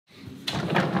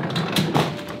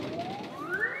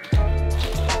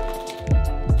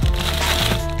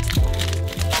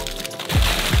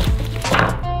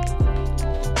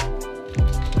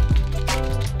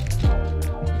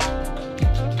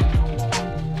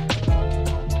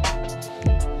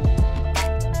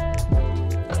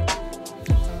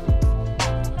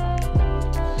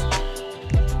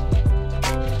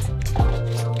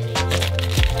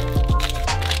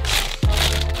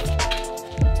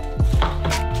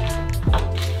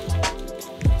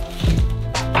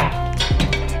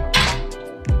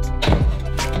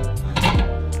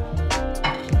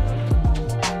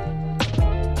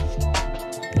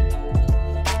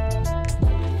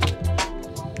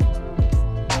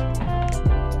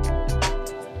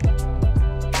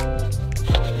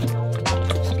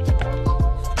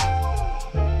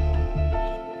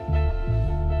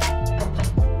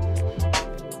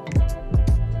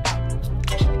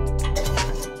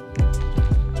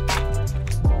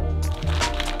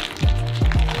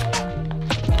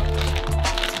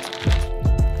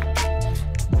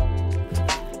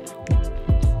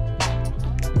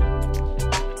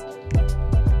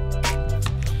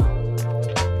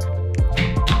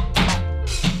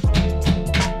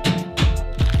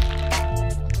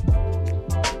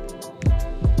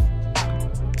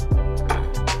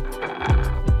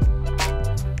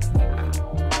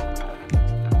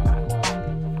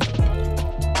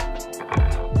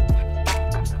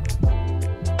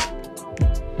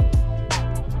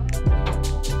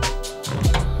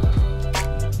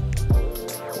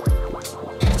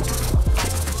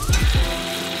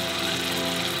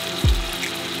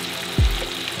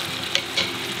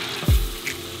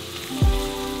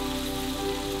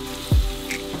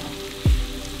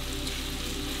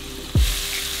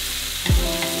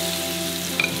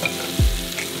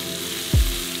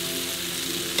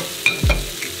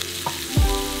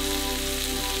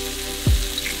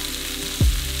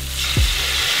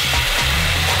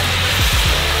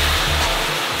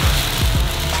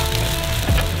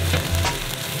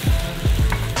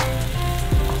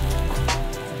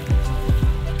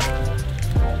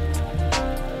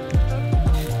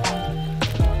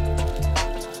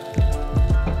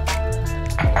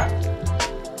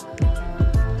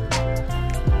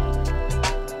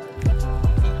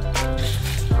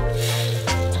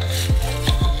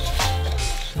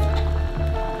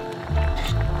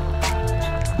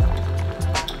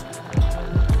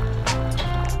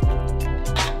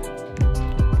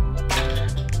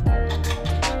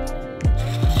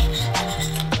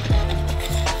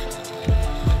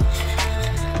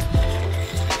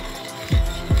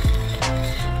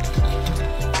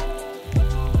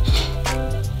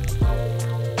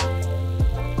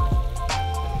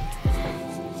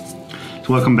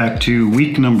Welcome back to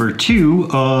week number 2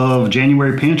 of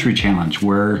January Pantry Challenge,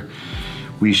 where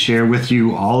we share with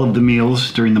you all of the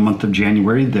meals during the month of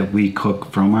January that we cook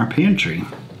from our pantry.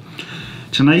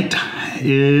 Tonight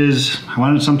I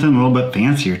wanted something a little bit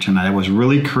fancier tonight. I was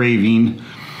really craving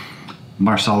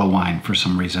Marsala wine for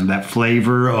some reason. That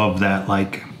flavor of that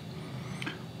like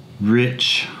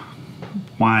rich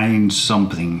wine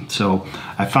something. So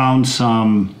I found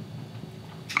some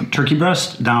turkey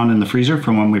breast down in the freezer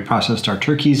from when we processed our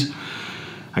turkeys.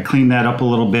 I cleaned that up a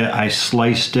little bit. I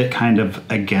sliced it kind of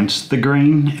against the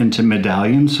grain into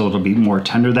medallions so it'll be more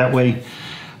tender that way.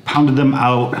 Pounded them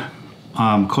out,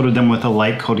 coated them with a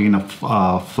light coating of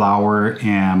flour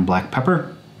and black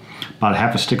pepper. About a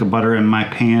half a stick of butter in my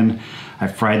pan. I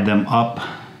fried them up.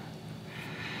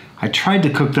 I tried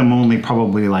to cook them only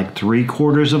probably like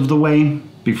 3/4 of the way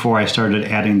before I started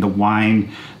adding the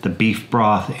wine, the beef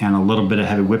broth, and a little bit of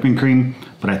heavy whipping cream.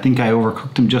 But I think I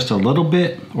overcooked them just a little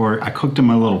bit, or I cooked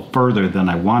them a little further than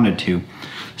I wanted to.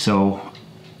 So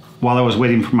while I was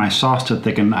waiting for my sauce to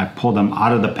thicken, I pulled them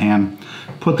out of the pan,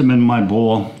 put them in my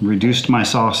bowl, reduced my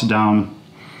sauce down,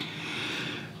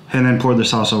 and then poured the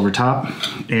sauce over top.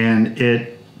 And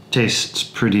it tastes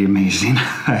pretty amazing.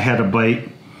 I had a bite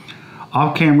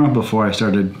off camera before I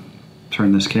started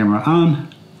turning this camera on.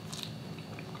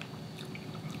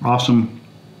 Awesome,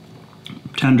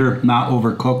 tender, not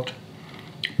overcooked.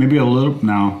 Maybe a little,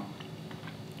 no.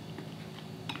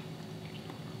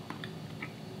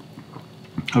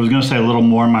 I was gonna say a little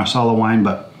more Marsala wine,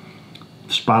 but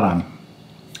spot on,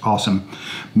 awesome.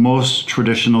 Most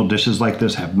traditional dishes like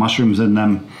this have mushrooms in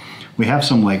them. We have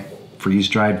some like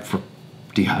freeze-dried for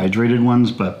dehydrated ones,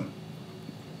 but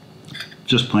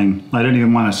just plain. I didn't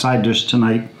even want a side dish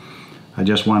tonight. I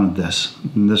just wanted this.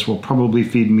 And this will probably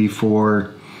feed me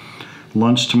for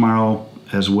lunch tomorrow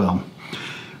as well.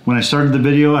 When I started the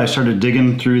video, I started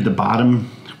digging through the bottom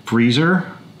freezer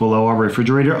below our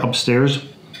refrigerator upstairs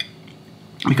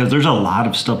because there's a lot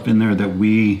of stuff in there that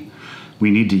we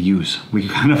need to use. We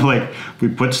kind of like, we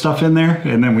put stuff in there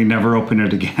and then we never open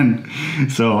it again.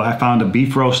 So I found a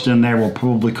beef roast in there. We'll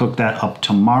probably cook that up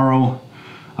tomorrow.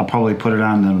 I'll probably put it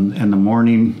on in the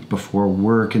morning before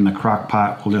work in the crock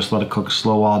pot. We'll just let it cook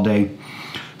slow all day.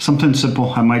 Something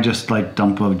simple. I might just like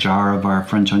dump a jar of our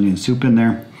French onion soup in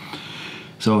there.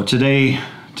 So today's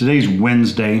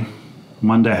Wednesday.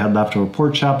 Monday I had leftover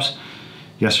pork chops.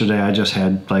 Yesterday I just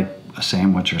had like a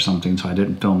sandwich or something, so I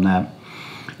didn't film that.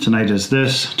 Tonight is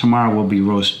this. Tomorrow will be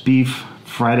roast beef.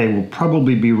 Friday will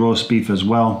probably be roast beef as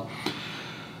well.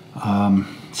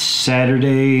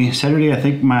 Saturday I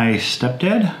think my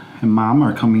stepdad and mom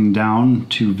are coming down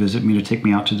to visit me to take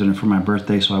me out to dinner for my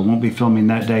birthday, so I won't be filming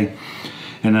that day.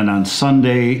 And then on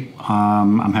Sunday,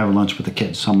 I'm having lunch with the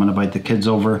kids, so I'm gonna invite the kids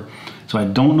over. So I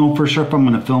don't know for sure if I'm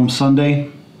gonna film Sunday.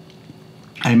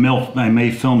 I may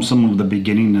film some of the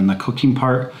beginning and the cooking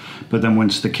part, but then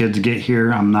once the kids get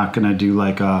here, I'm not gonna do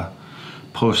like a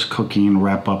post-cooking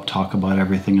wrap-up talk about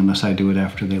everything unless I do it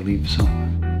after they leave, so.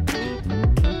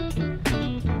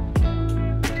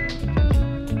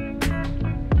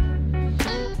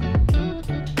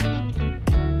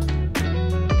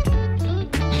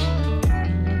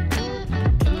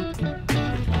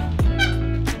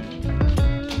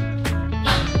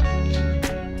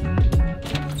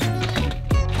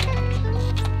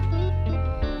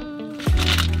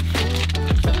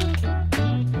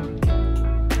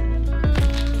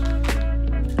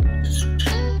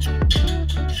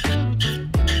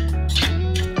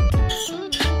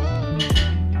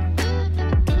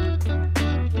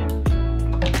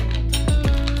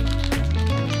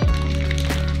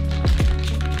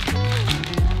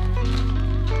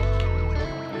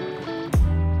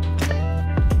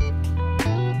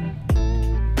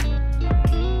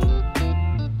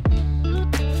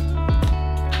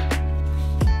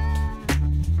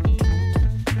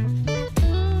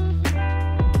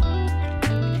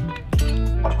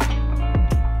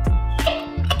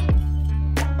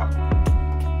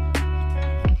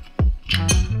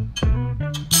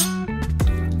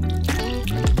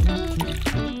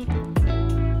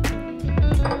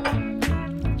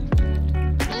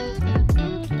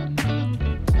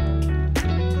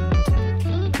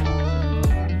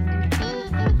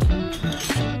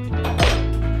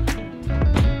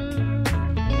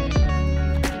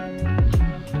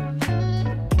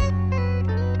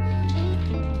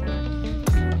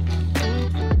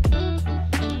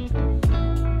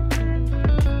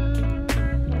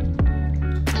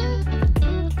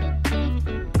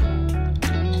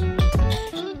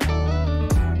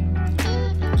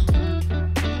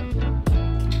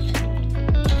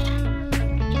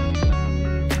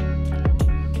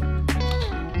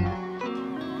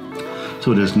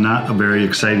 So it is not a very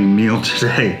exciting meal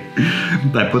today.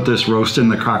 I put this roast in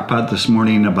the crock pot this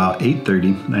morning about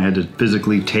 8:30. I had to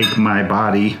physically take my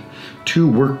body to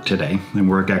work today and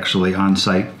work actually on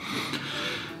site,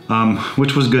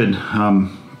 which was good.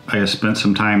 I spent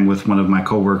some time with one of my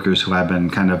coworkers who I've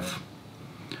been kind of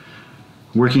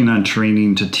working on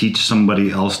training to teach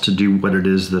somebody else to do what it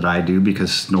is that I do,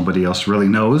 because nobody else really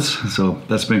knows. So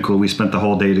that's been cool. We spent the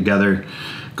whole day together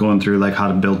going through like how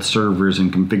to build servers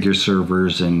and configure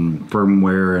servers and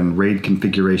firmware and RAID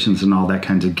configurations and all that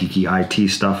kinds of geeky IT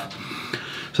stuff.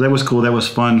 So that was cool. That was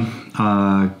fun.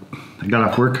 I got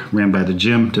off work, ran by the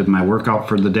gym, did my workout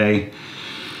for the day,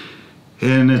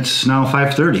 and it's now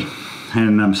 5:30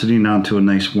 and I'm sitting down to a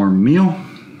nice warm meal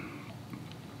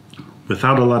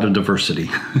without a lot of diversity.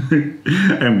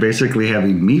 I'm basically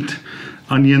having meat,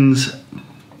 onions,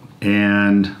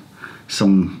 and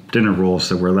some dinner rolls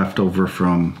that were left over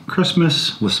from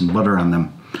Christmas with some butter on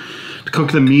them. To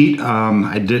cook the meat,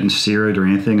 I didn't sear it or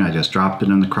anything. I just dropped it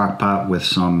in the crock pot with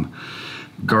some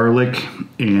garlic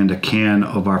and a can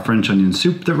of our French onion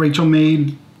soup that Rachel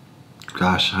made.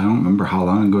 Gosh, I don't remember how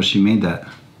long ago she made that.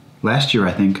 Last year,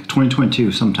 I think,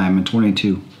 2022, sometime in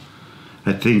 22.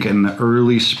 I think in the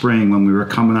early spring when we were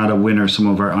coming out of winter, some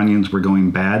of our onions were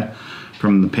going bad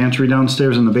from the pantry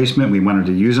downstairs in the basement. We wanted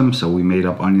to use them, so we made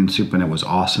up onion soup and it was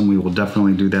awesome. We will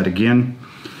definitely do that again.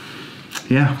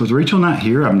 Yeah, with Rachel not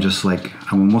here, I'm just like,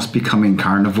 I'm almost becoming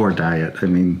carnivore diet. I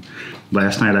mean,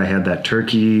 last night I had that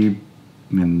turkey,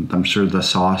 and I'm sure the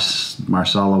sauce,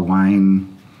 Marsala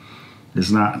wine,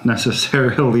 is not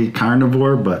necessarily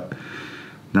carnivore, but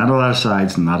not a lot of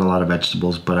sides, not a lot of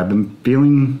vegetables, but I've been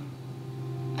feeling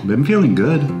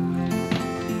good.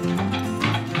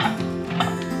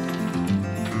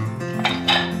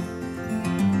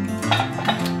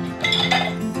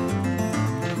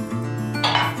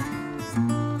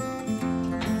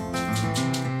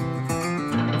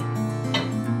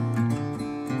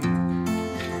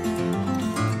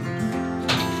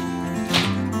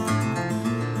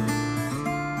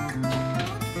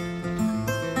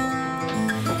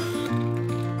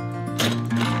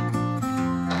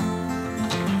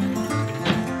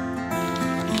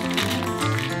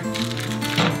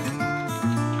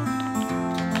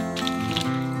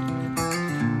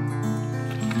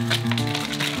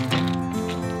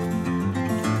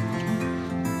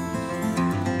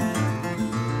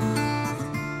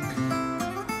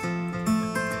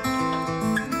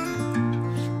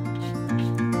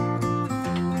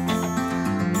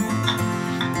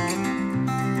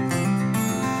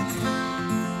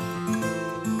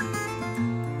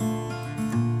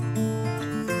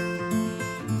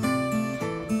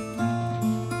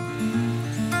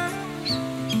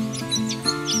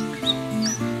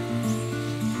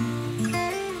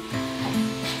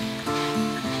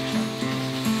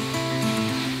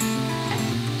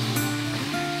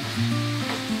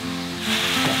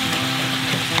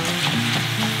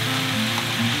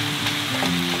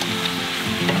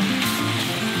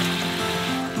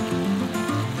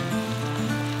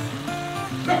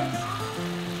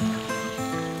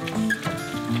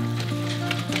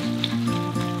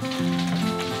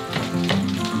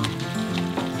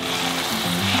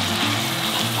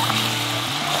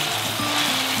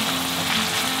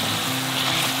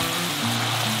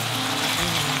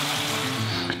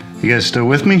 You guys still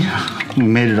with me? We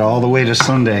made it all the way to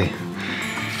Sunday.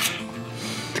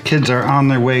 The kids are on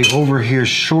their way over here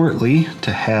shortly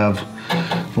to have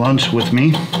lunch with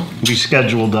me. We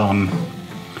scheduled,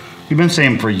 we've been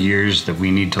saying for years that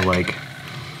we need to like,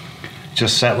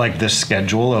 just set like this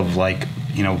schedule of like,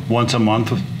 you know, once a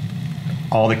month,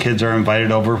 all the kids are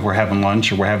invited over, we're having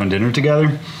lunch or we're having dinner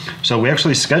together. So we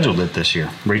actually scheduled it this year.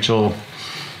 Rachel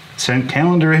sent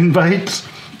calendar invites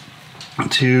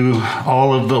to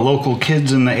all of the local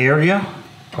kids in the area,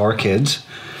 our kids.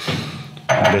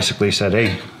 I basically said,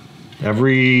 hey,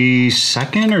 every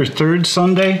second or third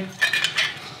Sunday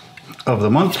of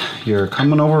the month, you're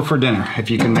coming over for dinner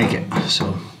if you can make it.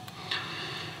 So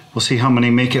we'll see how many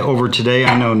make it over today.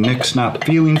 I know Nick's not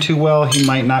feeling too well. He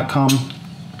might not come.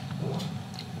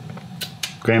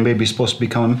 Grandbaby's supposed to be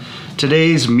coming.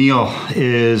 Today's meal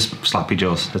is Sloppy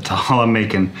Joe's. That's all I'm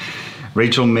making.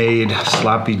 Rachel made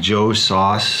Sloppy Joe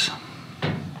sauce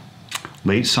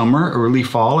late summer, early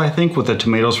fall, I think, with the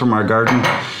tomatoes from our garden,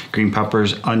 green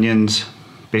peppers, onions,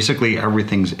 basically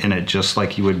everything's in it, just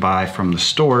like you would buy from the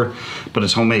store, but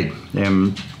it's homemade.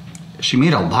 And she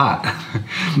made a lot.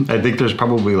 I think there's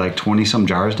probably like 20 some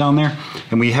jars down there,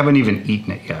 and we haven't even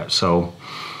eaten it yet. So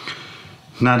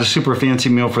not a super fancy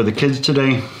meal for the kids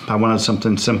today. I wanted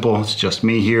something simple. It's just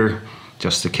me here,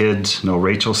 just the kids, no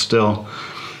Rachel still.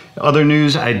 Other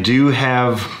news, I do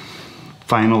have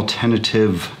final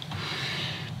tentative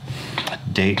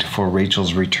date for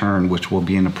Rachel's return, which will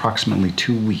be in approximately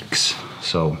 2 weeks.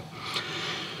 So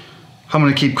I'm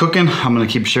gonna keep cooking. I'm gonna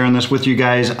keep sharing this with you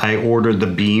guys. I ordered the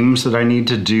beams that I need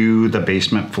to do the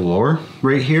basement floor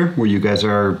right here where you guys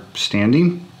are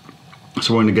standing.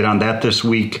 So we're gonna get on that this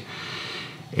week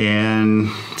and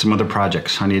some other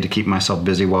projects. I need to keep myself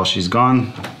busy while she's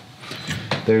gone.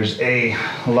 There's a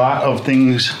lot of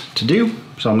things to do,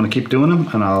 so I'm gonna keep doing them,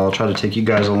 and I'll try to take you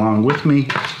guys along with me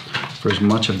for as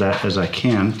much of that as I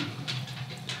can.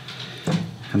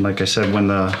 And like I said, when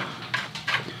the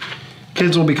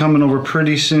kids will be coming over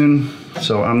pretty soon,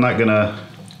 so I'm not gonna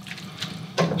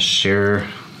share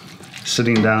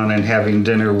sitting down and having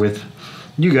dinner with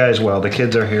you guys while the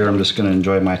kids are here. I'm just gonna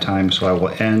enjoy my time, so I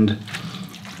will end.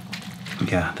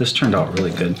 Yeah, this turned out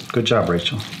really good. Good job,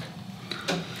 Rachel.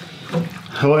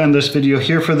 I will end this video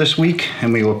here for this week,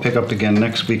 and we will pick up again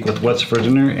next week with what's for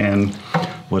dinner and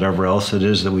whatever else it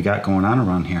is that we got going on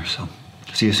around here. So,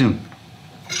 see you soon.